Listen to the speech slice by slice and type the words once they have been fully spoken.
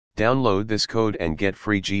Download this code and get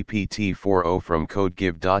free GPT-4o from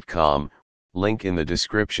codegive.com, link in the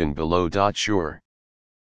description below. Sure.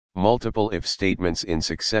 Multiple if statements in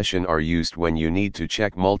succession are used when you need to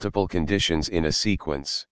check multiple conditions in a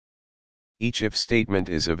sequence. Each if statement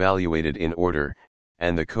is evaluated in order,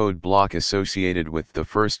 and the code block associated with the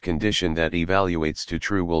first condition that evaluates to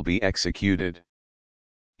true will be executed.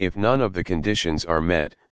 If none of the conditions are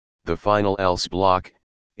met, the final else block,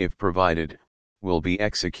 if provided, will be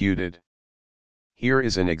executed. Here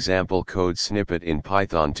is an example code snippet in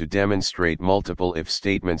Python to demonstrate multiple if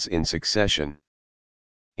statements in succession.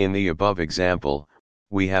 In the above example,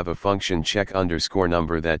 we have a function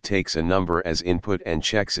check_number that takes a number as input and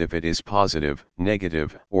checks if it is positive,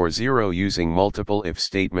 negative, or 0 using multiple if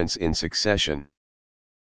statements in succession.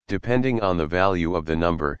 Depending on the value of the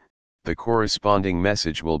number, the corresponding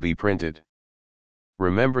message will be printed.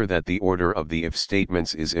 Remember that the order of the if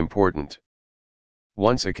statements is important.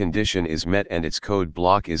 Once a condition is met and its code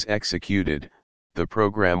block is executed, the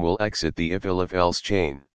program will exit the if-elif-else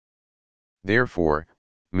chain. Therefore,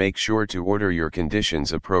 make sure to order your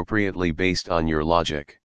conditions appropriately based on your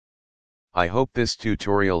logic. I hope this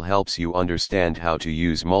tutorial helps you understand how to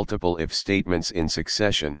use multiple if statements in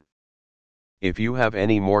succession. If you have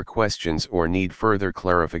any more questions or need further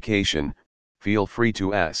clarification, feel free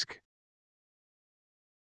to ask.